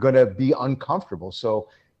 I'm going to be uncomfortable. So,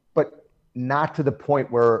 but not to the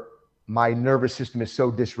point where my nervous system is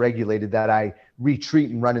so dysregulated that I retreat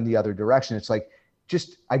and run in the other direction. It's like,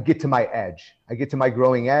 I get to my edge. I get to my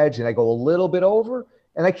growing edge, and I go a little bit over,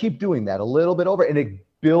 and I keep doing that a little bit over, and it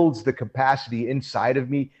builds the capacity inside of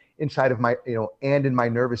me, inside of my, and in my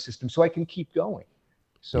nervous system, so I can keep going.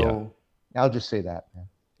 So I'll just say that, man.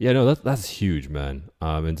 Yeah, no, that's huge, man.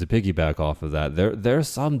 And to piggyback off of that, there's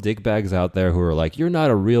some dickbags out there who are like, you're not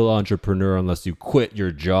a real entrepreneur unless you quit your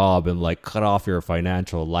job and like cut off your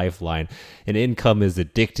financial lifeline, and income is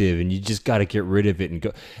addictive and you just got to get rid of it and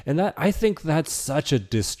go. And that, I think that's such a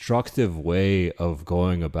destructive way of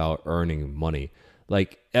going about earning money.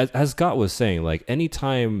 Like, as Scott was saying, like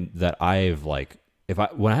anytime that I've like,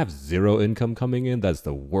 when I have zero income coming in, that's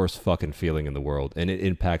the worst fucking feeling in the world, and it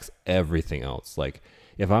impacts everything else. Like,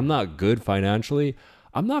 if I'm not good financially,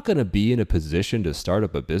 I'm not going to be in a position to start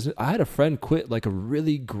up a business. I had a friend quit like a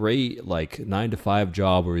really great like 9-to-5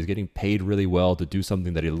 job where he's getting paid really well to do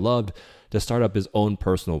something that he loved, to start up his own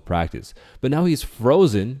personal practice. But now he's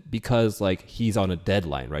frozen because like he's on a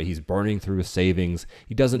deadline, right? He's burning through his savings.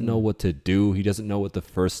 He doesn't know what to do. He doesn't know what the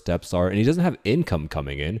first steps are, and he doesn't have income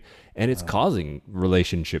coming in, and it's causing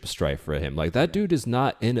relationship strife for him. Like, that dude is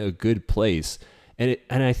not in a good place. And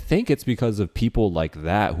I think it's because of people like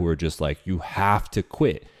that who are just like, you have to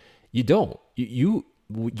quit. You don't.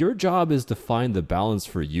 Your job is to find the balance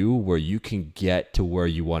for you where you can get to where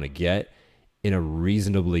you want to get in a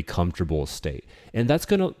reasonably comfortable state. And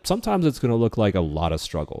sometimes it's gonna look like a lot of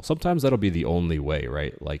struggle. Sometimes that'll be the only way,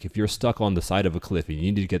 right? Like, if you're stuck on the side of a cliff and you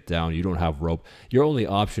need to get down, you don't have rope, your only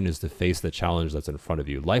option is to face the challenge that's in front of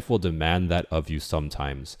you. Life will demand that of you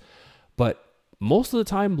sometimes. But most of the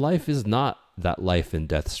time life is not that life and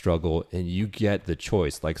death struggle, and you get the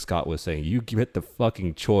choice. Like Scott was saying, you get the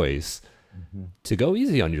fucking choice to go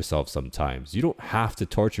easy on yourself sometimes. You don't have to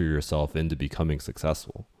torture yourself into becoming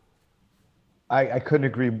successful. I couldn't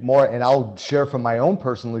agree more. And I'll share from my own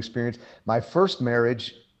personal experience. My first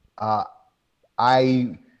marriage,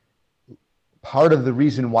 I part of the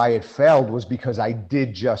reason why it failed was because I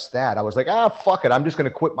did just that. I was like, fuck it. I'm just going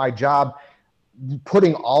to quit my job,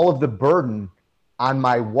 putting all of the burden on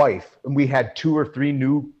my wife. And we had 2 or 3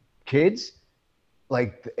 new kids.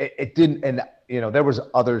 Like it didn't, and there was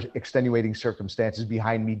other extenuating circumstances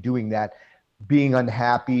behind me doing that, being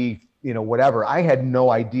unhappy, whatever. I had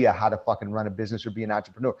no idea how to fucking run a business or be an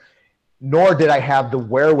entrepreneur, nor did I have the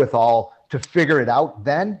wherewithal to figure it out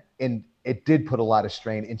then. And it did put a lot of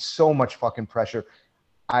strain and so much fucking pressure.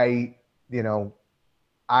 I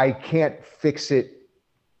can't fix it.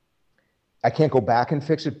 I can't go back and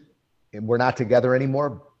fix it. And we're not together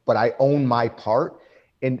anymore, but I own my part.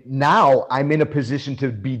 And now I'm in a position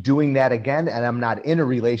to be doing that again, and I'm not in a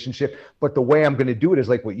relationship. But the way I'm going to do it is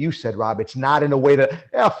like what you said, Rob. It's not in a way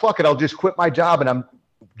that, fuck it, I'll just quit my job and I'm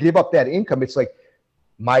give up that income. It's like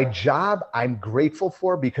my job I'm grateful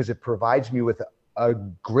for because it provides me with a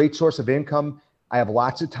great source of income. I have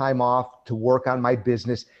lots of time off to work on my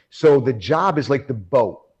business. So the job is like the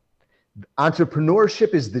boat.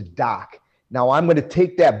 Entrepreneurship is the dock. Now I'm going to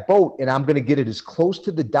take that boat and I'm going to get it as close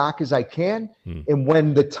to the dock as I can. And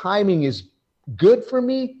when the timing is good for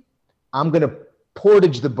me, I'm going to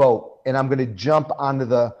portage the boat and I'm going to jump onto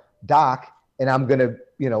the dock and I'm going to,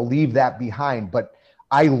 leave that behind. But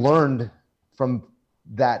I learned from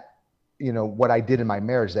that, what I did in my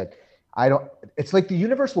marriage, that it's like the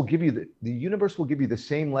universe will give you the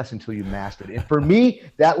same lesson until you master it. And for me,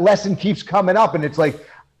 that lesson keeps coming up, and it's like,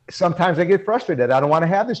 sometimes I get frustrated. I don't want to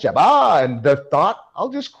have this job. And the thought, I'll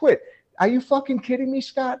just quit. Are you fucking kidding me,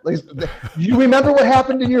 Scott? Like, you remember what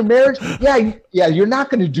happened in your marriage? Yeah. You're not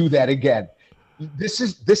going to do that again. This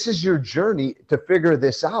is your journey to figure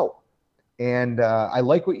this out. And I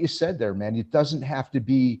like what you said there, man. It doesn't have to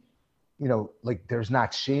be, like there's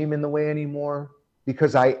not shame in the way anymore,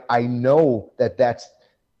 because I know that that's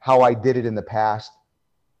how I did it in the past.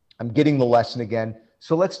 I'm getting the lesson again.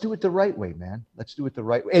 So let's do it the right way, man. Let's do it the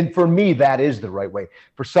right way. And for me, that is the right way.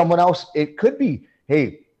 For someone else, it could be,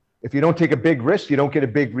 hey, if you don't take a big risk, you don't get a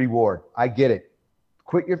big reward. I get it.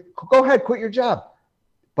 Go ahead, quit your job.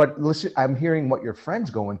 But listen, I'm hearing what your friend's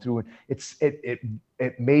going through, and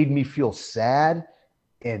it made me feel sad,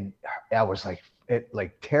 and I was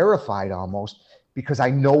like terrified almost, because I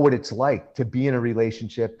know what it's like to be in a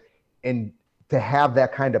relationship and to have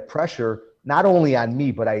that kind of pressure, not only on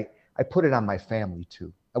me, but I put it on my family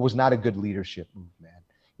too. It was not a good leadership move, man.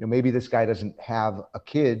 Maybe this guy doesn't have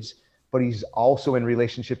kids, but he's also in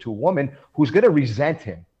relationship to a woman who's going to resent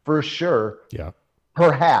him for sure. Yeah.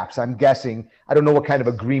 Perhaps, I'm guessing. I don't know what kind of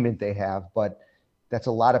agreement they have, but that's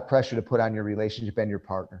a lot of pressure to put on your relationship and your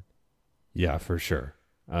partner. Yeah, for sure.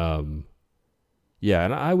 Yeah,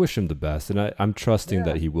 and I wish him the best, and I'm trusting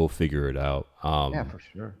that he will figure it out. Yeah, for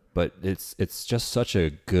sure. But it's just such a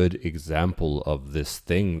good example of this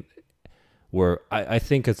thing where I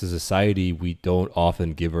think as a society, we don't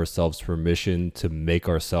often give ourselves permission to make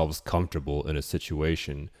ourselves comfortable in a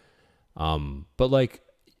situation. But like,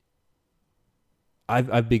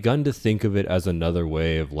 I've begun to think of it as another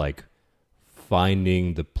way of like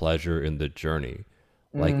finding the pleasure in the journey.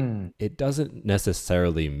 Like it doesn't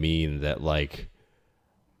necessarily mean that like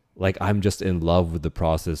I'm just in love with the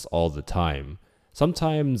process all the time.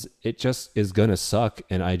 Sometimes it just is going to suck,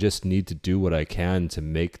 and I just need to do what I can to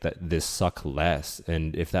make this suck less.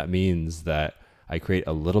 And if that means that I create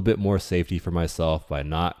a little bit more safety for myself by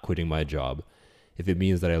not quitting my job, if it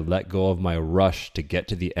means that I let go of my rush to get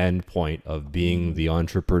to the end point of being the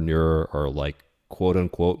entrepreneur or like quote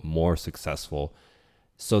unquote more successful,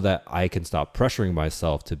 so that I can stop pressuring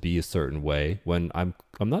myself to be a certain way when I'm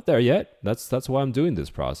not there yet. That's why I'm doing this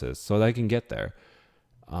process, so that I can get there.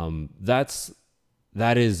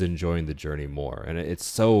 That is enjoying the journey more. And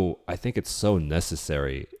I think it's so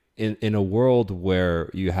necessary in a world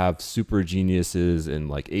where you have super geniuses and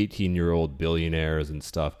like 18-year-old billionaires and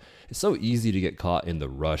stuff. It's so easy to get caught in the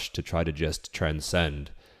rush to try to just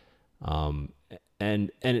transcend. And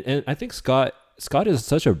I think Scott is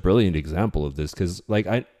such a brilliant example of this, because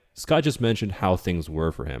Scott just mentioned how things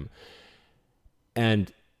were for him.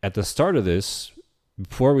 And at the start of this,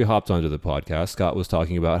 before we hopped onto the podcast, Scott was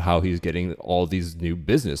talking about how he's getting all these new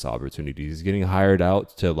business opportunities. He's getting hired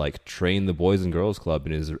out to like train the Boys and Girls Club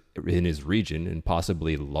in his region, and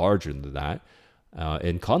possibly larger than that,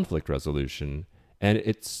 in conflict resolution.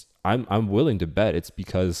 And I'm willing to bet it's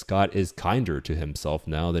because Scott is kinder to himself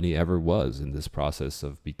now than he ever was in this process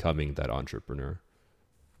of becoming that entrepreneur.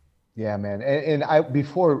 Yeah, man. And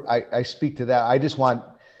before I speak to that, I just want,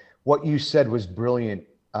 what you said was brilliant.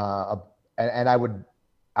 And I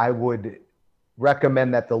would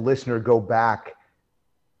recommend that the listener go back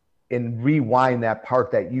and rewind that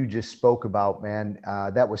part that you just spoke about, man.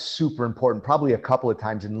 That was super important, probably a couple of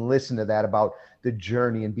times, and listen to that about the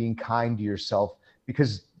journey and being kind to yourself,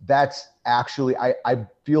 because that's actually, I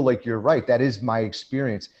feel like you're right. That is my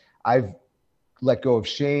experience. I've let go of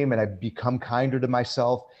shame and I've become kinder to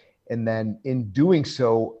myself. And then in doing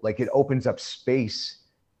so, like, it opens up space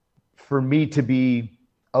for me to be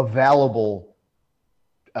available,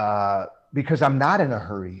 because I'm not in a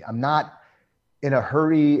hurry. I'm not in a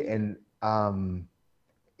hurry, and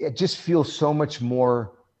it just feels so much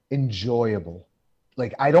more enjoyable.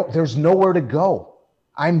 Like, there's nowhere to go.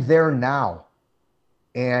 I'm there now.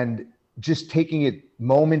 And just taking it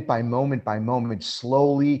moment by moment by moment,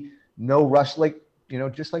 slowly, no rush, like,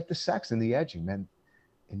 just like the sex and the edging, man.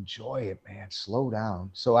 Enjoy it, man. Slow down.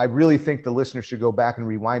 So I really think the listener should go back and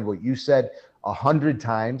rewind what you said 100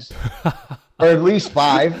 times, or at least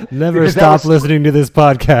 5. Never stop listening to this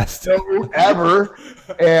podcast. Ever.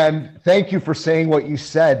 And thank you for saying what you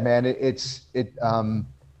said, man.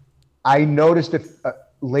 I noticed it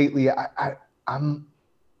lately. I'm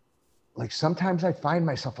like, sometimes I find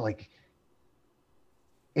myself like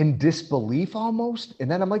in disbelief almost. And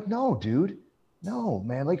then I'm like, no, dude, no,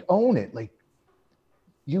 man, like, own it. Like,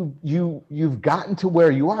 you've gotten to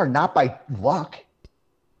where you are, not by luck,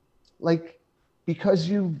 like, because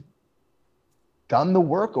you've done the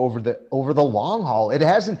work over the long haul.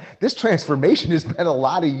 This transformation has been a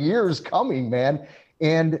lot of years coming, man.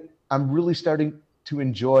 And I'm really starting to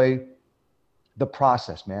enjoy the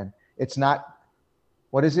process, man. It's not,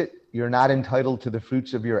 what is it? You're not entitled to the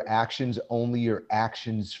fruits of your actions, only your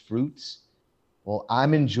actions' fruits. Well,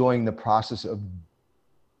 I'm enjoying the process of,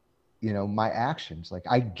 my actions. Like,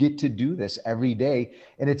 I get to do this every day,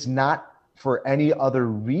 and it's not for any other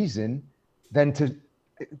reason than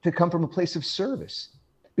to come from a place of service.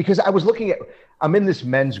 Because I'm in this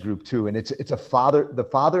men's group too, and it's the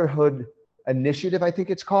Fatherhood Initiative, I think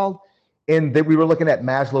it's called. And we were looking at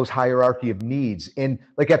Maslow's hierarchy of needs. And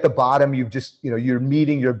like, at the bottom, you've just, you're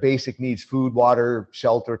meeting your basic needs: food, water,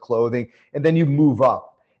 shelter, clothing. And then you move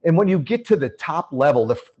up. And when you get to the top level,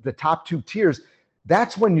 the top 2 tiers,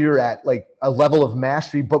 that's when you're at like a level of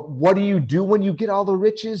mastery. But what do you do when you get all the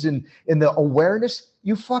riches and the awareness?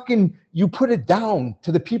 You put it down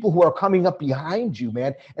to the people who are coming up behind you,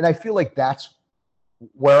 man. And I feel like that's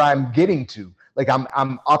where I'm getting to. Like,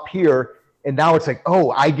 I'm up here, and now it's like,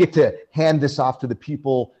 oh, I get to hand this off to the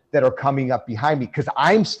people that are coming up behind me, because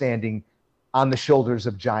I'm standing on the shoulders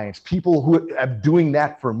of giants, people who are doing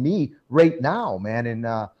that for me right now, man.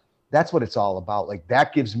 And that's what it's all about. Like,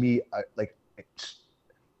 that gives me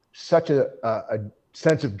such a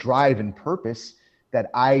sense of drive and purpose that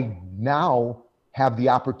I now have the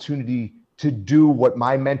opportunity to do what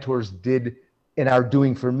my mentors did and are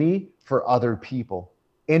doing for me, for other people.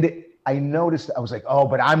 And I noticed, I was like, oh,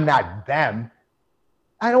 but I'm not them.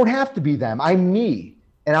 I don't have to be them. I'm me.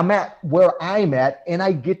 And I'm at where I'm at, and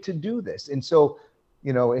I get to do this. And so,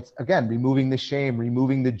 it's, again, removing the shame,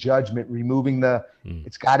 removing the judgment, removing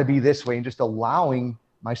it's got to be this way, and just allowing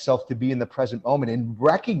myself to be in the present moment and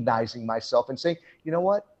recognizing myself and saying, you know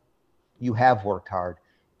what? You have worked hard.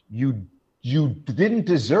 You didn't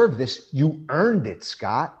deserve this. You earned it,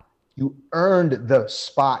 Scott. You earned the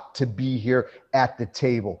spot to be here at the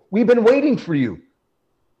table. We've been waiting for you.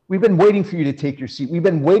 We've been waiting for you to take your seat. We've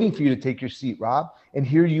been waiting for you to take your seat, Rob. And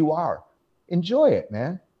here you are. Enjoy it,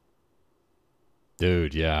 man.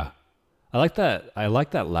 Dude, yeah. I like that. I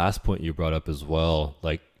like that last point you brought up as well.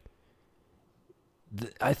 Like,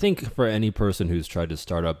 I think for any person who's tried to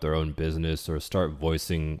start up their own business or start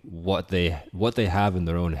voicing what they have in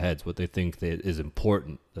their own heads, what they think that is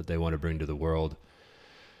important that they want to bring to the world,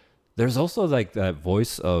 there's also like that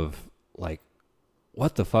voice of like,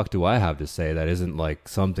 what the fuck do I have to say that isn't like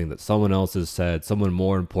something that someone else has said, someone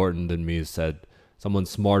more important than me has said, someone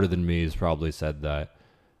smarter than me has probably said that.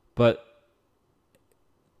 But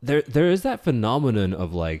there is that phenomenon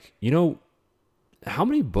of like, how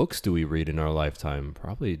many books do we read in our lifetime?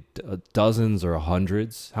 Probably dozens or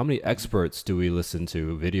hundreds. How many experts do we listen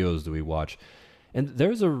to? Videos do we watch? And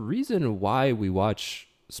there's a reason why we watch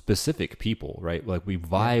specific people, right? Like, we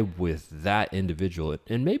vibe with that individual.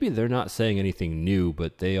 And maybe they're not saying anything new,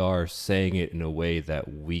 but they are saying it in a way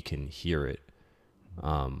that we can hear it.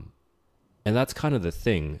 And that's kind of the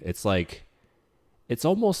thing. It's like, it's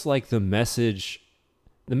almost like the message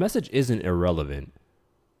the message isn't irrelevant,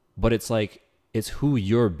 but it's like, it's who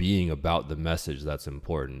you're being about the message that's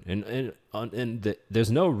important.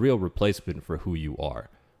 There's no real replacement for who you are.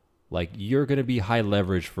 Like, you're going to be high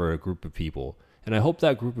leverage for a group of people. And I hope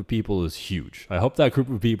that group of people is huge. I hope that group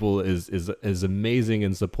of people is amazing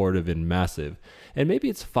and supportive and massive. And maybe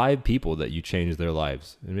it's 5 people that you change their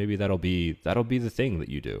lives. And maybe that'll be the thing that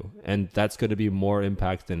you do. And that's going to be more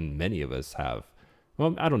impact than many of us have.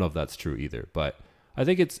 Well, I don't know if that's true either, but I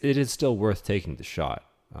think it is still worth taking the shot.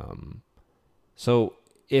 So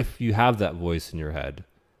if you have that voice in your head,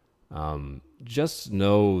 just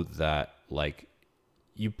know that, like,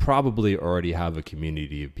 you probably already have a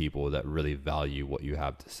community of people that really value what you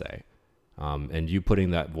have to say. And you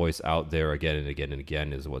putting that voice out there again and again and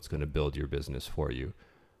again is what's going to build your business for you.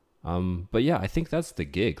 But yeah, I think that's the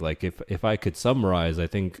gig. Like, if I could summarize, I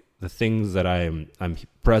think the things that I'm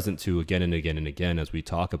present to again and again and again as we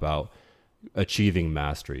talk about achieving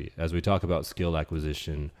mastery, as we talk about skill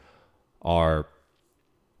acquisition, are,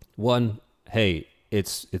 one, hey,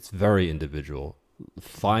 it's very individual.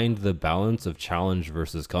 Find the balance of challenge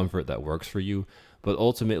versus comfort that works for you. But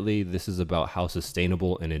ultimately, this is about how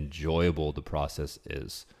sustainable and enjoyable the process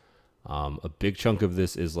is. A big chunk of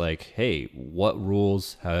this is like, hey, what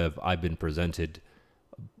rules have I been presented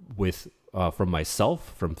with from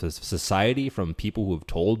myself, from society, from people who have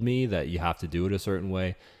told me that you have to do it a certain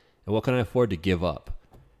way? And what can I afford to give up?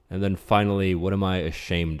 And then finally, what am I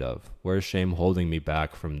ashamed of? Where's shame holding me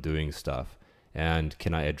back from doing stuff? And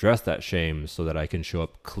can I address that shame so that I can show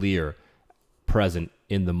up clear, present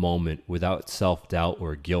in the moment without self-doubt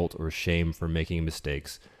or guilt or shame for making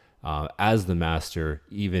mistakes as the master,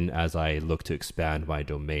 even as I look to expand my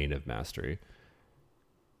domain of mastery?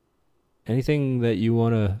 Anything that you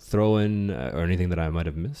want to throw in or anything that I might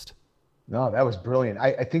have missed? No, that was brilliant.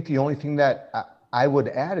 I think the only thing that I would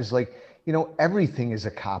add is, like, everything is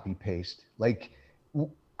a copy paste. Like,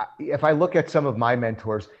 if I look at some of my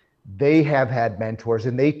mentors, they have had mentors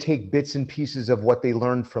and they take bits and pieces of what they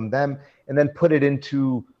learned from them and then put it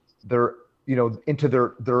into their, into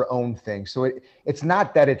their own thing. So it's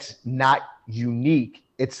not that it's not unique.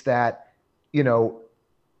 It's that, and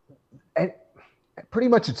pretty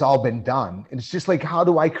much it's all been done. And it's just like, how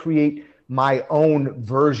do I create my own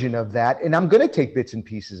version of that? And I'm going to take bits and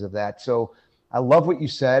pieces of that. So I love what you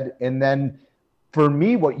said. And then for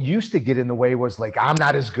me, what used to get in the way was like, I'm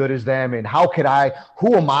not as good as them. And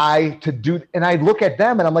who am I to do? And I look at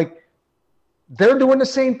them and I'm like, they're doing the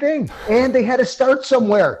same thing. And they had to start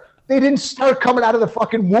somewhere. They didn't start coming out of the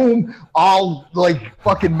fucking womb all like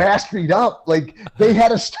fucking mastered up. Like, they had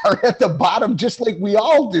to start at the bottom, just like we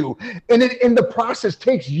all do. And the process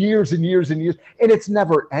takes years and years and years, and it's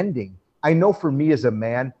never ending. I know for me as a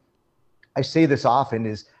man, I say this often,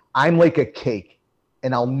 is I'm like a cake.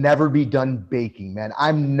 And I'll never be done baking, man.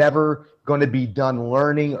 I'm never going to be done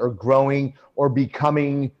learning or growing or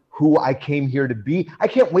becoming who I came here to be. I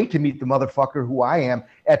can't wait to meet the motherfucker who I am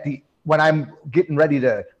when I'm getting ready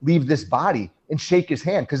to leave this body and shake his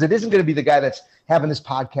hand. Because it isn't going to be the guy that's having this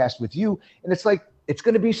podcast with you. And it's like, it's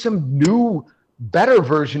going to be some new, better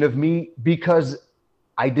version of me, because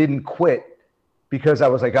I didn't quit because I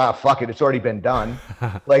was like, fuck it, it's already been done.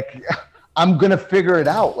 Like, I'm going to figure it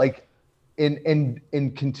out. Like,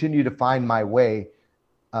 and continue to find my way.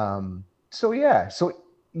 So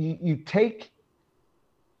you take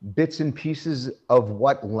bits and pieces of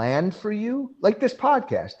what land for you, like this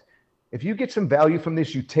podcast. If you get some value from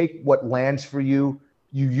this, you take what lands for you,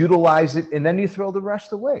 you utilize it, and then you throw the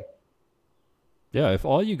rest away. Yeah, if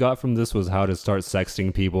all you got from this was how to start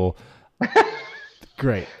sexting people,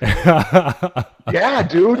 great. Yeah,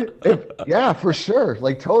 dude. Yeah, for sure.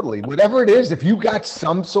 Like, totally. Whatever it is, if you got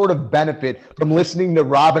some sort of benefit from listening to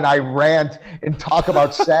Rob and I rant and talk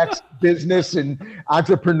about sex, business, and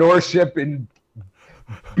entrepreneurship, and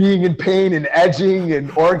being in pain and edging and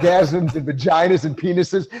orgasms and vaginas and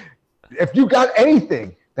penises, if you got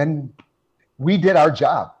anything, then we did our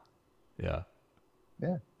job. Yeah.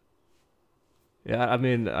 Yeah. Yeah, I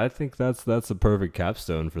mean, I think that's a perfect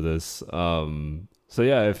capstone for this. So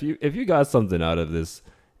yeah, if you got something out of this,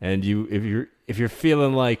 and if you're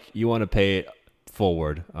feeling like you want to pay it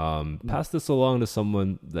forward, pass this along to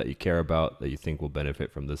someone that you care about, that you think will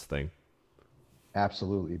benefit from this thing.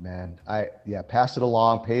 Absolutely, man. Pass it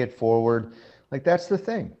along, pay it forward. Like, that's the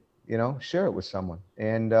thing, share it with someone.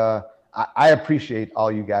 And I appreciate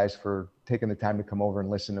all you guys for taking the time to come over and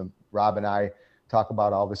listen to Rob and I talk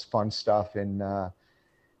about all this fun stuff. And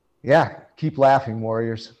keep laughing,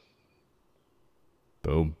 warriors.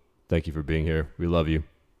 Boom. Thank you for being here. We love you.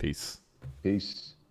 Peace. Peace.